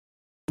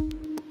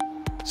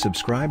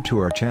Subscribe to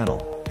our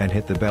channel, and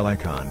hit the bell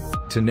icon,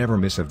 to never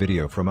miss a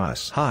video from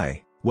us.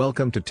 Hi,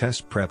 welcome to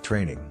Test Prep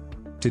Training.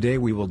 Today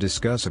we will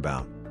discuss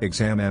about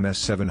Exam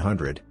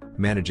MS-700,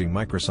 Managing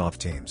Microsoft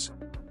Teams.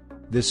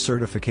 This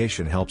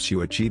certification helps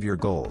you achieve your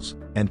goals,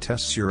 and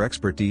tests your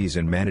expertise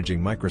in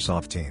managing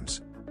Microsoft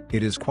Teams.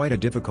 It is quite a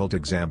difficult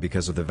exam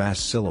because of the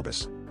vast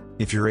syllabus.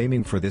 If you're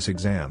aiming for this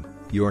exam,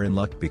 you are in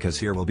luck because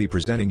here we'll be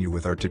presenting you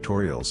with our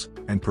tutorials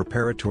and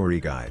preparatory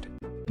guide.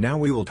 Now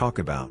we will talk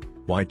about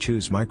why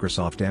choose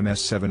Microsoft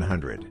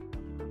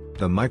MS-700.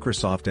 The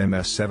Microsoft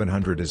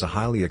MS-700 is a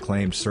highly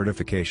acclaimed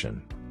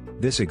certification.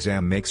 This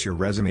exam makes your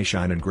resume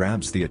shine and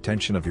grabs the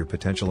attention of your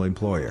potential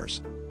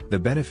employers. The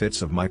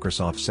benefits of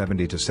Microsoft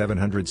 70 to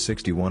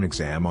 761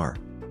 exam are: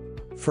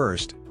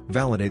 first,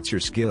 validates your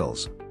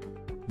skills.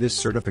 This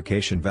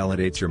certification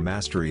validates your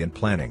mastery in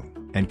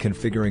planning and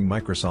configuring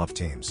Microsoft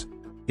Teams.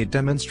 It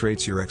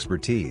demonstrates your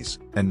expertise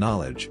and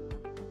knowledge.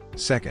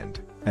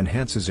 Second,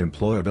 enhances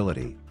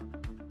employability.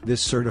 This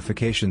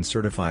certification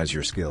certifies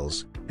your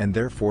skills, and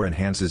therefore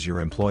enhances your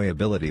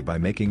employability by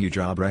making you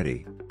job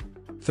ready.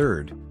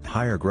 Third,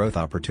 higher growth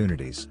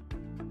opportunities.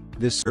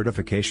 This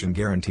certification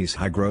guarantees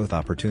high growth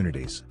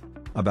opportunities.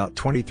 About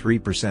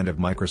 23% of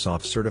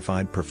Microsoft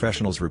certified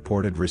professionals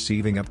reported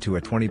receiving up to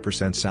a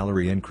 20%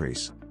 salary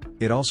increase.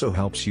 It also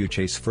helps you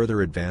chase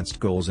further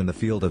advanced goals in the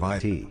field of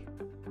IT.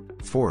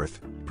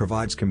 Fourth,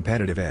 provides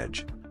competitive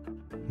edge.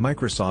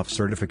 Microsoft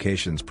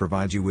certifications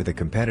provide you with a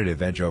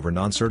competitive edge over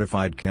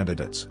non-certified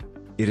candidates.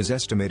 It is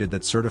estimated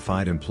that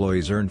certified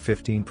employees earn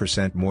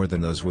 15% more than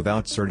those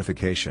without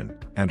certification,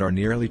 and are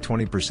nearly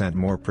 20%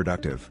 more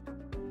productive.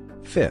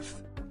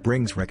 Fifth,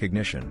 brings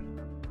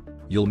recognition.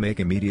 You'll make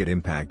immediate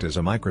impact as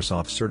a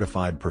Microsoft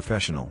certified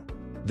professional.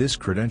 This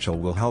credential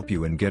will help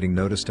you in getting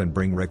noticed and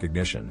bring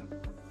recognition.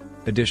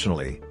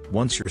 Additionally,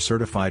 once you're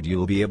certified,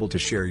 you'll be able to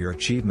share your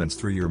achievements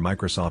through your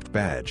Microsoft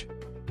badge.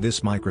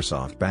 This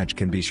Microsoft badge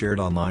can be shared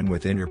online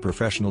within your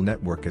professional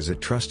network as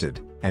it's trusted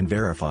and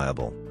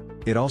verifiable.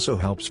 It also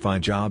helps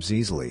find jobs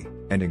easily,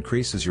 and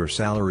increases your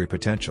salary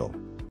potential.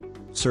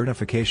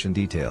 Certification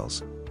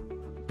details.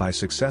 By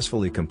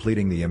successfully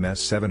completing the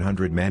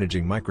MS-700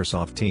 Managing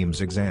Microsoft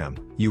Teams exam,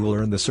 you will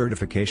earn the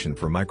certification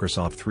for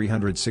Microsoft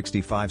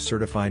 365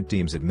 Certified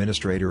Teams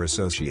Administrator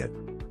Associate.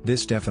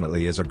 This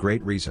definitely is a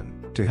great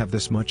reason to have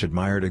this much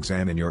admired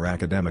exam in your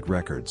academic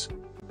records.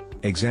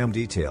 Exam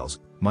details.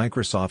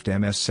 Microsoft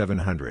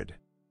MS-700.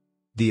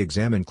 The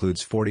exam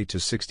includes 40 to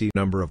 60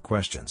 number of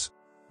questions.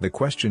 The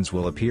questions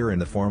will appear in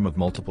the form of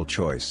multiple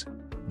choice.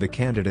 The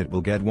candidate will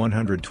get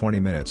 120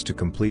 minutes to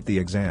complete the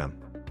exam.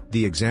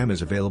 The exam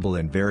is available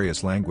in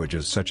various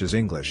languages such as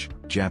English,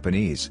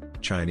 Japanese,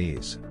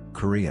 Chinese,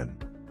 Korean.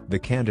 The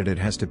candidate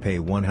has to pay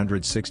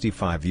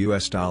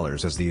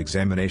 $165 as the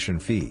examination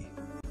fee.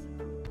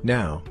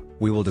 Now,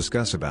 we will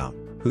discuss about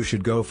who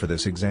should go for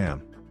this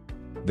exam.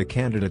 The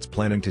candidates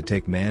planning to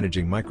take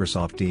Managing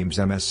Microsoft Teams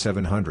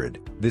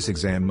MS-700, this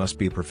exam must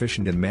be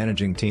proficient in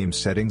managing Teams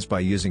settings by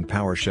using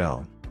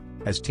PowerShell.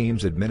 As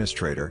Teams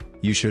administrator,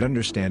 you should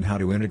understand how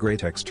to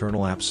integrate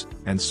external apps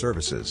and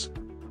services.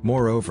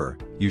 Moreover,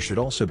 you should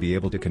also be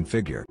able to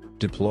configure,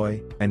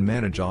 deploy, and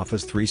manage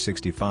Office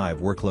 365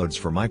 workloads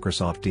for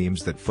Microsoft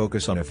Teams that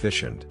focus on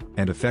efficient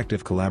and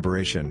effective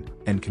collaboration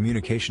and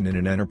communication in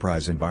an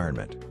enterprise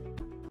environment.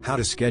 How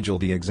to schedule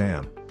the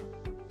exam.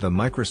 The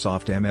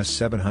Microsoft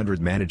MS-700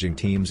 Managing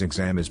Teams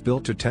exam is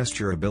built to test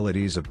your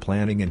abilities of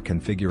planning and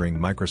configuring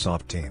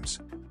Microsoft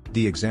Teams.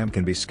 The exam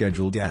can be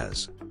scheduled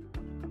as: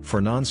 for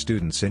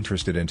non-students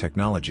interested in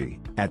technology,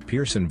 at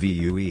Pearson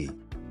VUE.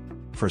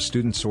 For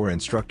students or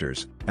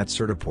instructors, at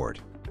Certiport.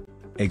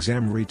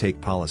 Exam retake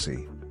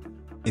policy.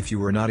 If you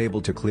were not able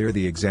to clear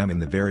the exam in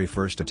the very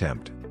first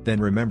attempt, then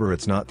remember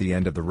it's not the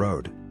end of the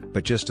road,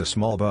 but just a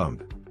small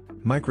bump.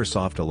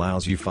 Microsoft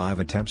allows you 5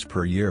 attempts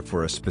per year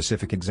for a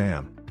specific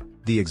exam.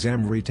 The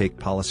exam retake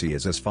policy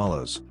is as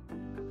follows.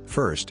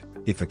 First,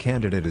 if a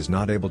candidate is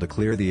not able to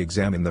clear the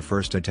exam in the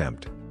first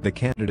attempt, the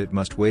candidate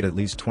must wait at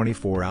least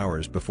 24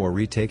 hours before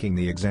retaking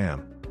the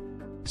exam.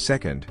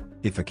 Second,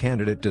 if a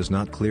candidate does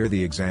not clear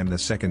the exam the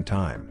second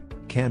time,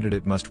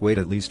 candidate must wait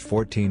at least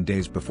 14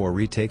 days before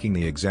retaking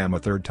the exam a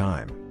third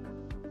time.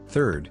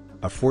 Third,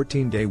 a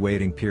 14-day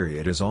waiting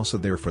period is also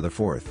there for the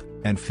fourth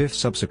and fifth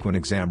subsequent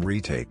exam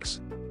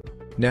retakes.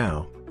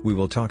 Now, we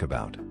will talk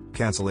about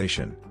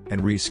cancellation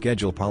and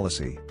reschedule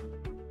policy.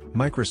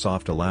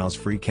 Microsoft allows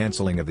free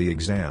canceling of the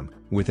exam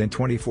within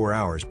 24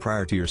 hours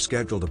prior to your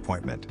scheduled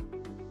appointment.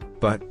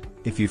 But,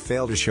 if you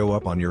fail to show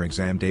up on your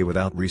exam day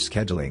without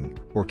rescheduling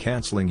or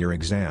canceling your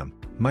exam,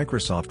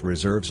 Microsoft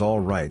reserves all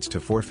rights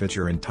to forfeit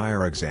your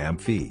entire exam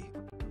fee.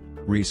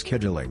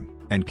 Rescheduling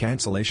and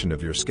cancellation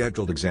of your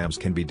scheduled exams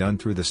can be done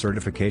through the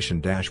certification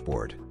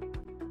dashboard.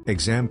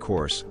 Exam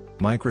course,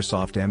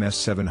 Microsoft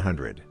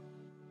MS-700.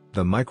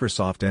 The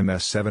Microsoft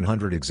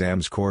MS-700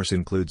 exams course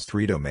includes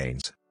 3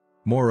 domains.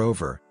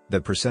 Moreover,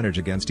 the percentage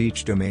against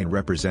each domain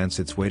represents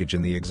its weightage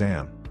in the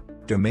exam.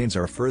 Domains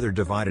are further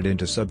divided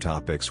into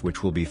subtopics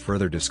which will be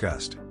further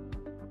discussed.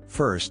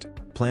 First,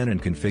 plan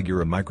and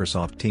configure a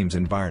Microsoft Teams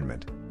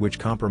environment, which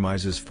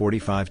compromises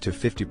 45 to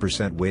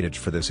 50% weightage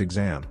for this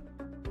exam.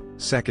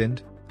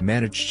 Second,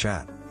 manage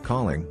chat,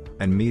 calling,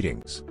 and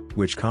meetings,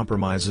 which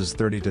compromises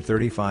 30 to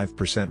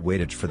 35%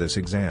 weightage for this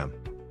exam.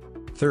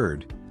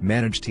 Third,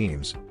 manage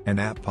Teams and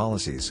app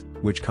policies,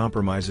 which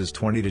compromises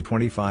 20 to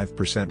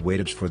 25%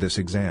 weightage for this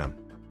exam.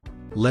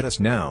 Let us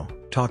now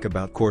talk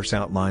about course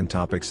outline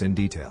topics in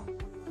detail.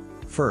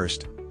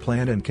 First,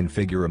 plan and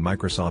configure a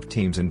Microsoft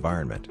Teams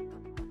environment.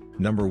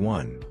 Number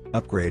 1,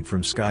 upgrade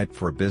from Skype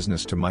for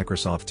Business to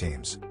Microsoft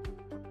Teams.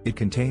 It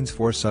contains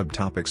 4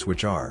 subtopics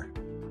which are: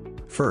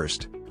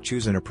 first,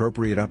 choose an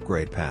appropriate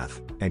upgrade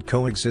path and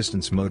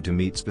coexistence mode to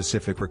meet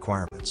specific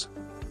requirements.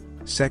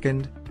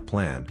 Second,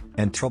 plan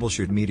and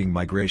troubleshoot meeting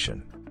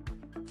migration.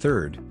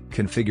 Third,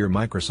 configure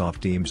Microsoft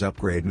Teams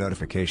upgrade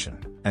notification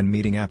and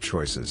meeting app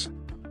choices.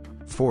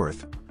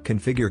 Fourth,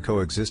 configure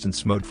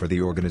coexistence mode for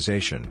the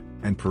organization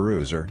and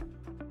peruser.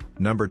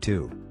 Number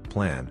 2,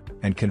 plan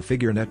and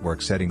configure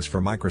network settings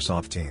for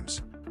Microsoft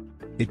Teams.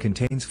 It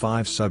contains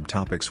 5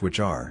 subtopics which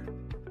are: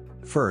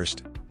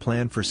 first,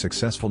 plan for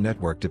successful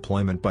network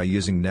deployment by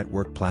using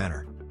Network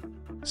Planner.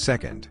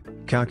 Second,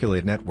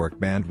 calculate network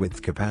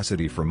bandwidth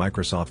capacity for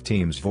Microsoft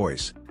Teams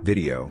voice,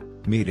 video,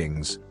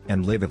 meetings,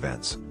 and live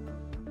events.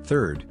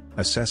 Third,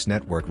 assess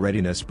network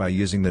readiness by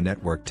using the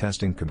Network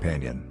Testing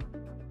Companion.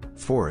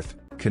 Fourth,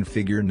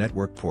 configure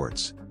network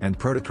ports and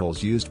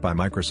protocols used by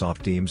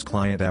Microsoft Teams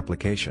client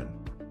application.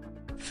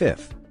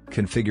 Fifth,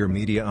 configure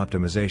media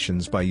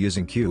optimizations by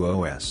using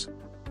QoS.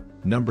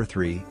 Number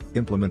 3,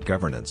 implement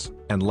governance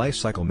and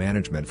lifecycle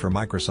management for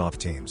Microsoft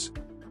Teams.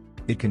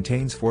 It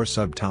contains 4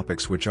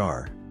 subtopics which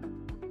are: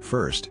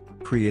 first,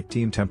 create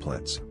team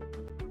templates.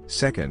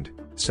 Second,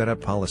 set up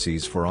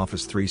policies for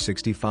Office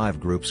 365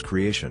 groups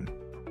creation.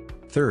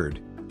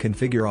 Third,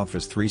 configure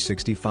Office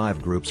 365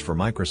 groups for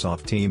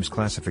Microsoft Teams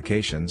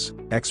classifications,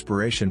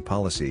 expiration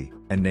policy,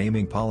 and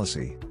naming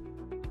policy.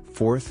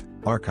 Fourth,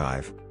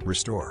 archive,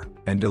 restore,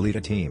 and delete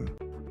a team.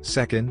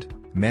 Second,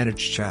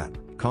 manage chat,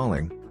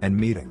 calling, and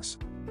meetings.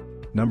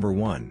 Number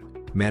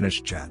 1,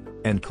 manage chat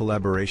and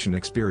collaboration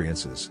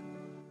experiences.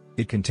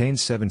 It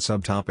contains 7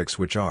 subtopics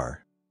which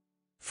are: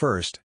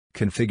 first,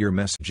 configure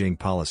messaging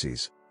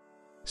policies.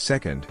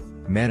 Second,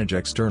 manage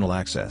external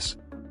access.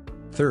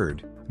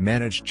 Third,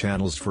 manage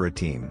channels for a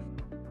team.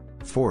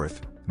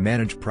 Fourth,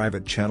 manage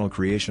private channel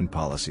creation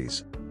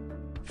policies.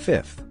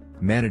 Fifth,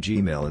 manage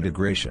email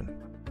integration.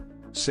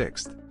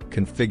 Sixth,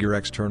 configure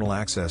external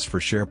access for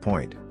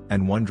SharePoint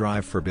and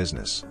OneDrive for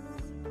Business.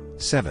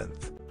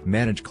 Seventh,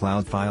 manage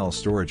cloud file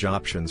storage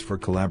options for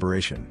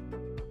collaboration.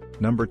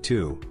 Number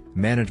 2,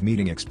 manage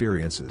meeting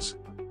experiences.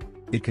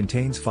 It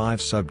contains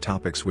 5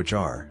 subtopics which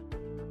are: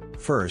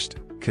 first,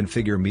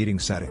 configure meeting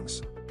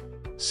settings.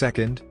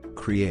 Second,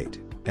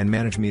 create and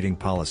manage meeting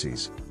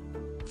policies.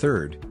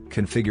 Third,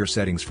 configure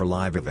settings for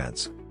live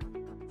events.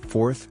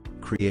 Fourth,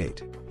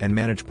 create and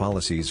manage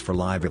policies for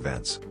live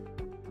events.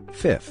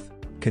 Fifth,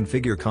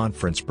 configure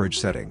conference bridge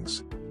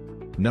settings.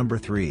 Number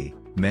 3,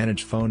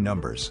 manage phone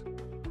numbers.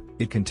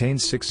 It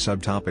contains 6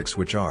 subtopics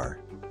which are: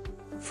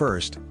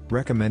 first,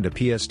 recommend a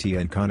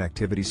PSTN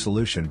connectivity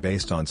solution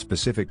based on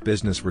specific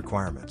business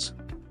requirements.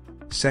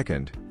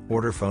 Second,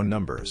 order phone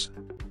numbers.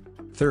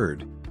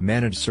 Third,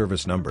 manage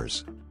service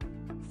numbers.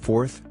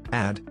 Fourth,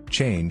 add,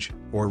 change,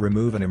 or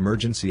remove an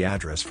emergency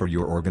address for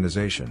your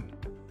organization.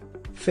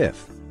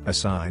 Fifth,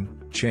 assign,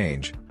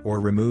 change, or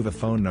remove a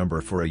phone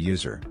number for a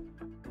user.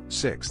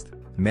 Sixth,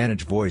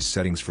 manage voice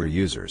settings for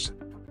users.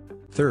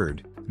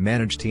 Third,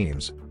 manage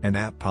teams and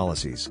app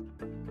policies.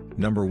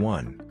 Number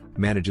 1,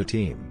 manage a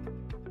team.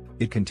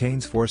 It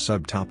contains 4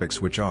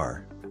 subtopics which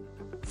are: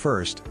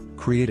 first,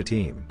 create a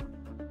team.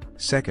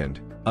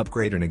 Second,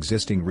 upgrade an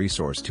existing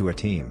resource to a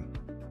team.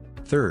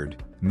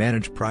 Third,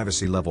 manage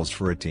privacy levels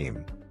for a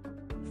team.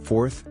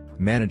 Fourth,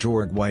 manage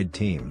org-wide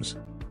teams.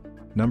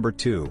 Number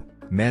 2,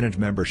 manage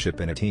membership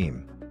in a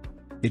team.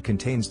 It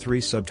contains 3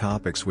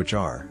 subtopics which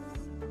are: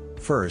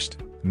 first,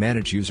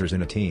 manage users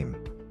in a team.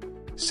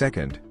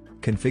 Second,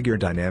 configure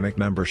dynamic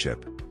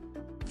membership.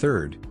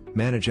 Third,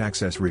 manage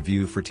access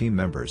review for team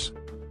members.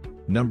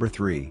 Number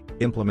 3,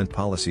 implement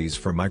policies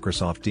for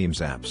Microsoft Teams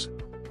apps.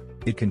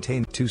 It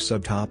contains 2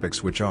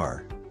 subtopics which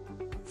are: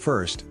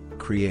 first,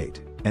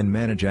 create and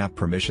manage app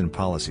permission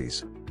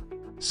policies.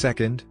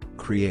 Second,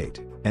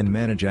 create and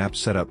manage app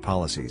setup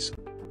policies.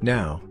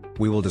 Now,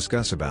 we will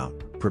discuss about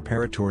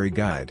Preparatory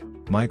Guide,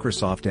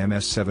 Microsoft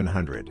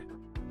MS-700.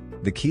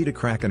 The key to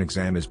crack an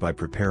exam is by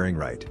preparing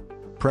right.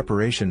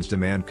 Preparations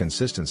demand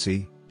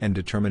consistency and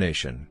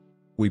determination.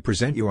 We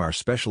present you our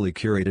specially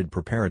curated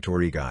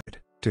Preparatory Guide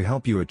to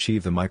help you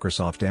achieve the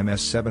Microsoft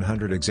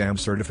MS-700 exam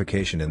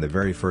certification in the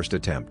very first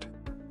attempt.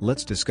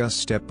 Let's discuss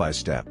step by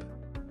step.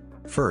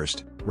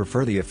 First,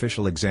 refer the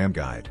official exam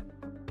guide.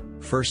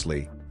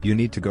 Firstly, you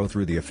need to go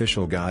through the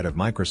official guide of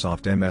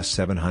Microsoft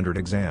MS-700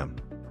 exam.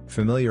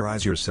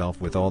 Familiarize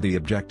yourself with all the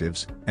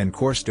objectives and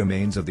course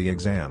domains of the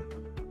exam.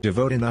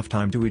 Devote enough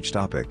time to each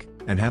topic,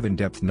 and have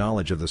in-depth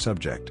knowledge of the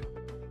subject.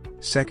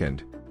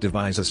 Second,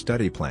 devise a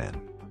study plan.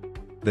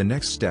 The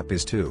next step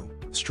is to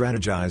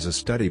strategize a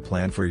study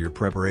plan for your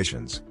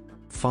preparations.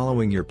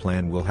 Following your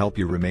plan will help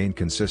you remain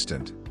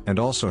consistent, and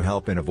also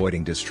help in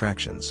avoiding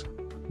distractions.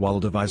 While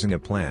devising a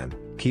plan,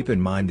 keep in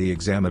mind the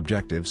exam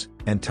objectives,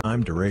 and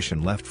time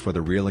duration left for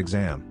the real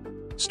exam.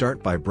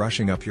 Start by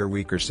brushing up your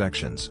weaker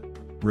sections.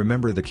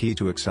 Remember, the key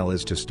to excel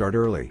is to start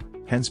early,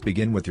 hence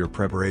begin with your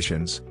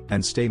preparations,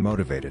 and stay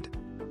motivated.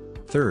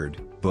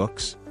 Third,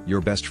 books, your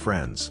best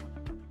friends.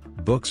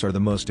 Books are the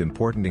most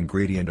important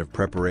ingredient of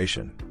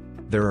preparation.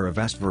 There are a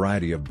vast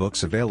variety of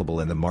books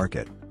available in the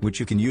market, which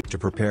you can use to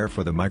prepare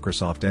for the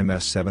Microsoft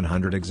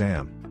MS-700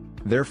 exam.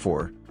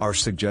 Therefore, our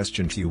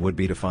suggestion to you would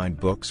be to find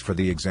books for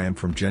the exam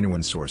from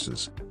genuine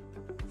sources.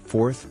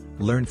 Fourth,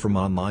 learn from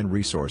online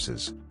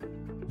resources.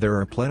 There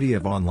are plenty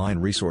of online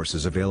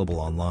resources available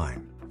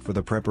online for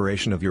the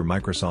preparation of your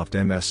Microsoft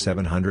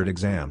MS-700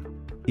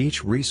 exam.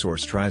 Each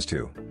resource tries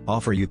to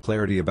offer you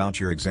clarity about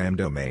your exam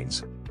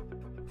domains.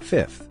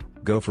 Fifth,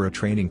 go for a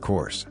training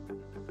course.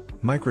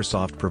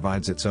 Microsoft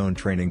provides its own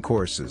training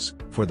courses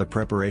for the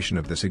preparation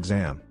of this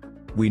exam.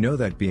 We know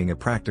that being a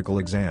practical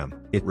exam,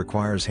 it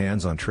requires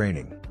hands-on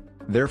training.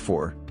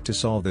 Therefore, to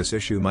solve this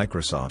issue,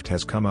 Microsoft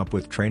has come up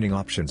with training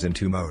options in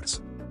 2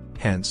 modes.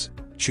 Hence,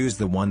 choose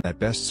the one that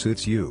best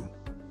suits you.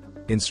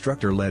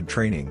 Instructor-led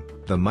training.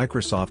 The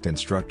Microsoft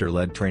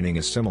instructor-led training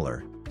is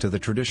similar to the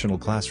traditional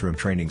classroom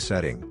training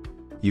setting.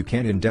 You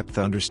get in-depth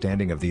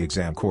understanding of the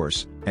exam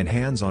course, and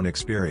hands-on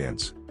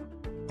experience.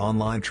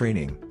 Online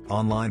training.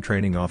 Online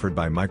training offered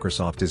by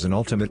Microsoft is an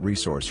ultimate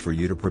resource for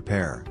you to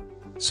prepare.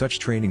 Such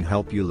training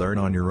help you learn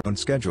on your own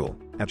schedule,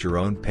 at your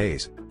own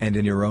pace, and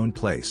in your own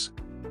place.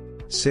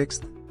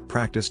 Sixth,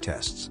 practice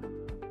tests.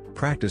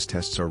 Practice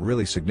tests are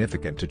really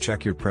significant to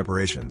check your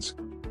preparations.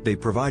 They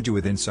provide you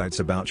with insights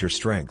about your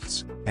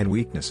strengths and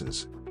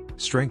weaknesses.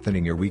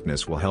 Strengthening your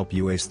weakness will help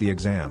you ace the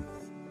exam.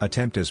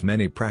 Attempt as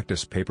many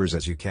practice papers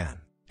as you can,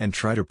 and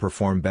try to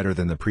perform better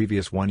than the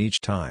previous one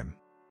each time.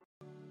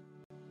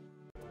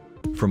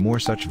 For more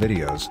such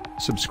videos,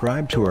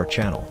 subscribe to our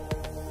channel.